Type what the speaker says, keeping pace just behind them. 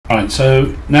Right,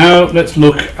 so now let's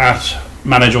look at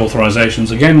manage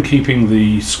authorizations, again keeping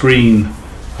the screen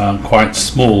quite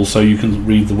small so you can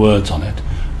read the words on it.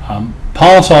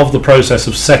 Part of the process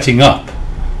of setting up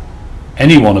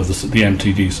any one of the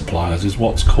MTD suppliers is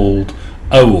what's called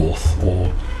OAuth,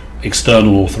 or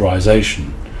external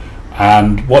authorization,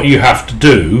 and what you have to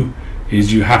do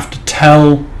is you have to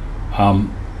tell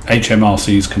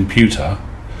HMRC's computer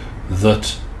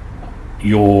that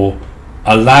you're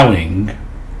allowing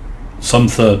some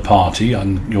third party,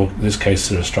 and in this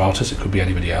case Authorisations, it could be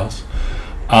anybody else,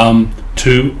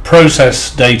 to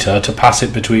process data to pass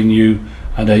it between you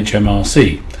and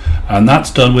HMRC, and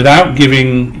that's done without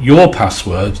giving your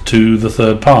password to the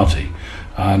third party.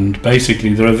 And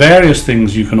basically there are various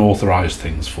things you can authorize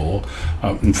things for.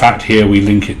 In fact, here we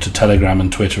link it to Telegram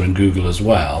and Twitter and Google as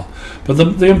well, but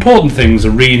the important things are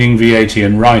reading VAT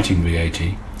and writing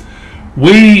VAT.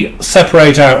 We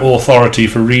separate out authority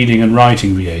for reading and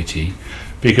writing VAT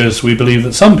because we believe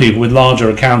that some people with larger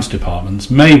accounts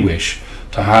departments may wish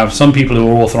to have some people who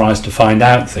are authorised to find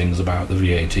out things about the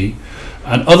VAT,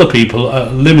 and other people,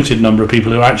 a limited number of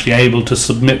people, who are actually able to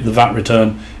submit the VAT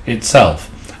return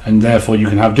itself, and therefore you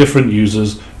can have different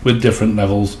users with different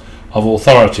levels of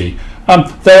authority.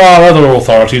 There are other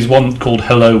authorities. One called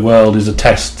Hello World is a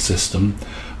test system,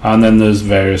 and then there's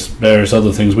various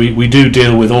other things. We do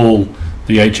deal with all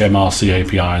the HMRC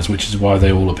APIs, which is why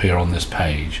they all appear on this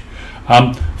page.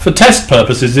 For test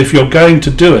purposes, if you're going to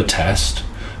do a test,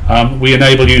 we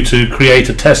enable you to create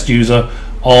a test user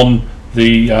on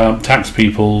the tax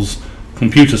people's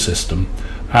computer system,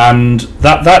 and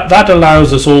that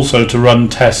allows us also to run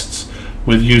tests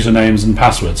with usernames and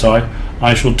passwords. So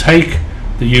I shall take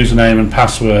the username and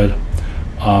password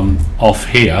off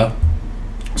here,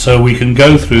 so we can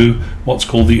go through what's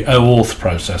called the OAuth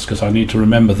process, because I need to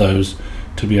remember those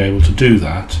to be able to do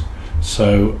that.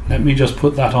 So let me just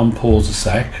put that on pause a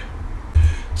sec.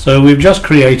 So we've just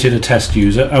created a test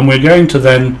user, and we're going to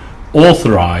then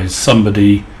authorize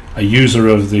somebody, a user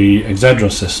of the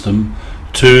Exedra system,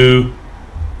 to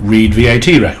read VAT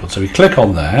records. So we click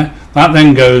on there. That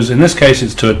then goes, in this case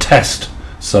it's to a test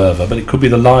server, but it could be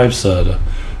the live server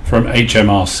from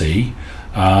HMRC,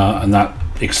 and that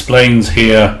explains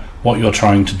here what you're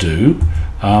trying to do,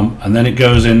 and then it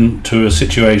goes into a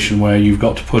situation where you've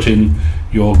got to put in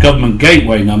your government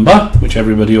gateway number, which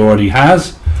everybody already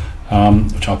has,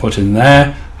 which I'll put in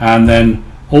there, and then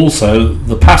also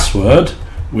the password,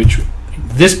 which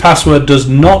this password does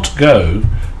not go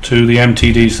to the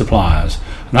MTD suppliers,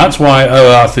 and that's why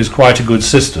OAuth is quite a good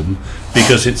system,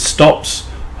 because it stops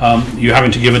you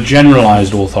having to give a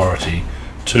generalized authority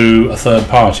to a third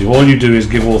party. All you do is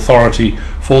give authority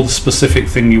for the specific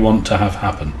thing you want to have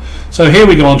happen. So here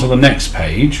we go on to the next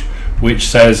page, which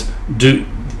says the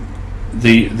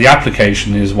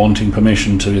application is wanting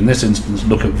permission to, in this instance,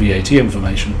 look at VAT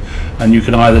information, and you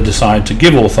can either decide to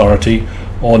give authority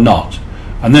or not.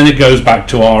 And then it goes back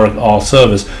to our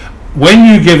servers. When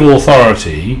you give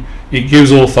authority, it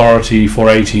gives authority for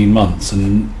 18 months,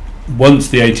 and once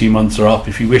the 18 months are up,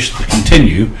 if you wish to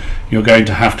continue, you're going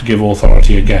to have to give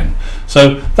authority again.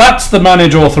 So that's the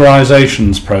manage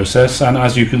authorizations process, and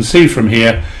as you can see from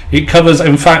here, it covers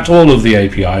in fact all of the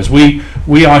APIs. We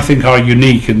I think are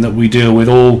unique in that we deal with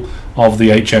all of the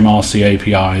HMRC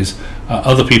APIs.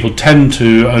 Other people tend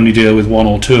to only deal with one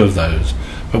or two of those,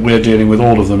 but we're dealing with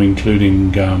all of them,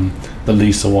 including the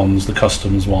LISA ones, the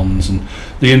customs ones, and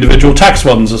the individual tax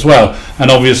ones as well.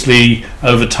 And obviously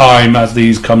over time, as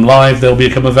these come live, they'll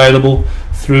become available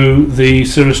through the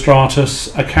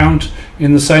Authorisations account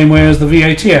in the same way as the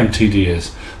VAT MTD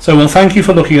is. So well, thank you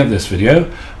for looking at this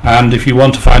video, and if you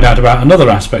want to find out about another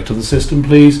aspect of the system,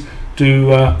 please do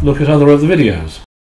look at other of the videos.